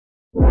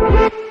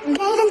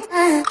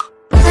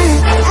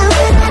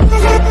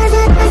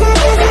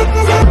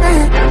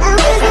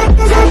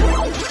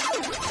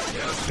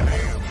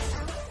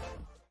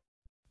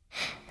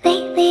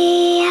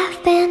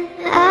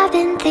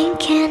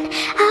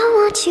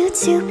you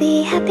to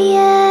be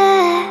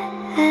happier.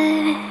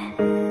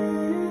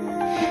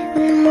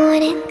 When the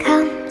morning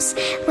comes,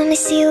 when we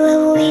see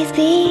what we've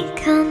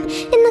become,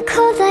 in the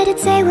cold light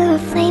of day we're a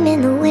flame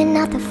in the wind,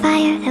 not the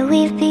fire that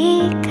we've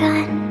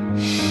begun.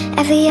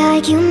 Every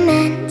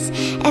argument,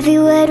 every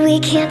word we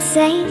can't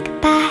take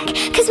back,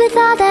 'cause with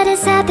all that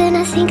has happened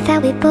I think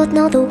that we both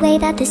know the way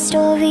that the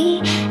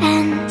story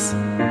ends.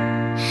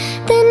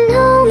 Then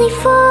only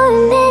for a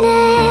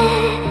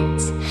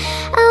minute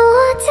I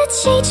want to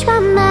change my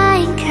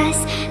mind,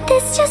 'cause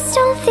this just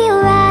don't feel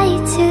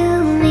right to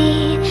me.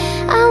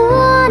 I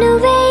wanna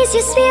raise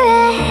your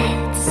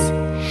spirits,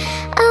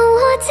 I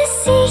want to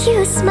see you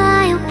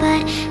smile,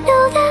 but no,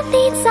 that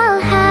means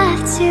I'll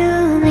have to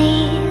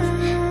leave.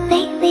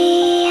 Lately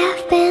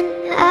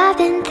I've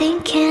been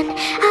thinking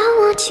I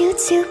want you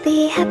to be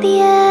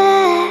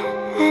happier.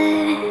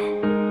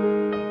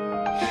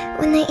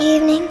 When the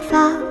evening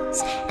falls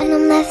and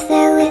I'm left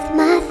there with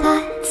my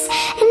thoughts,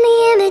 and the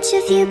image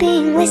of you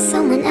being with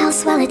someone else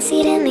while it's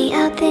eating me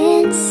up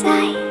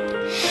inside.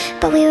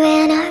 But we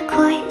ran our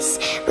course,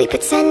 we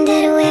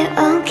pretended we're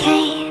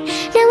okay.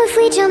 Now if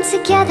we jump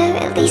together,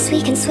 at least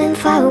we can swim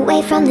far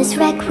away from this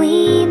wreck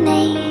we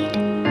made.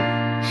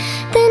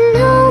 Then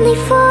only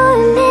for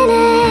a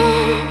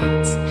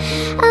minute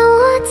I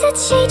want to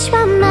change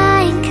my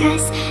mind,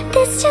 'cause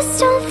this just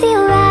don't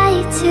feel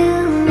right to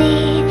me.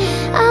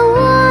 I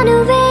wanna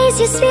raise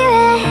your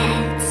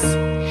spirits,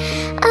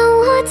 I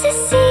want to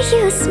see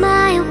you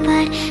smile,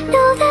 but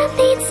no, that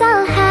means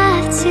I'll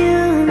have to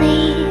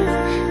leave.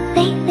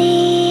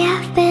 Lately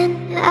I've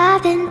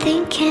been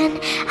thinking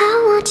I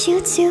want you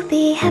to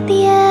be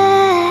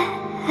happier.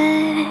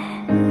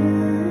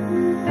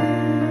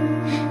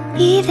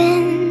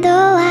 Even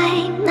though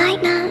I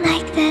might not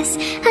like this,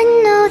 I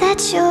know that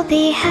you'll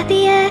be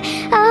happier.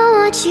 I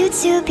want you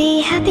to be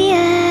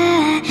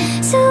happier.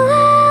 So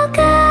I'll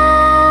go,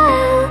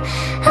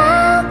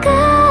 I'll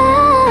go,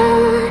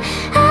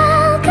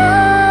 I'll go,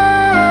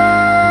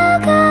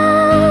 go.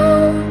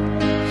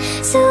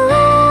 So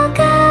I'll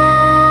go,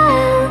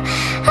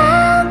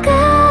 I'll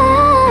go,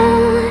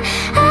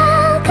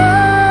 I'll go,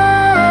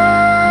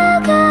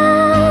 go.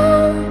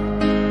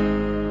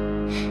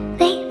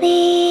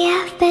 Lately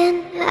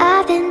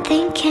I've been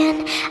thinking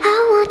I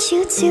want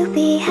you to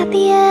be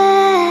happier.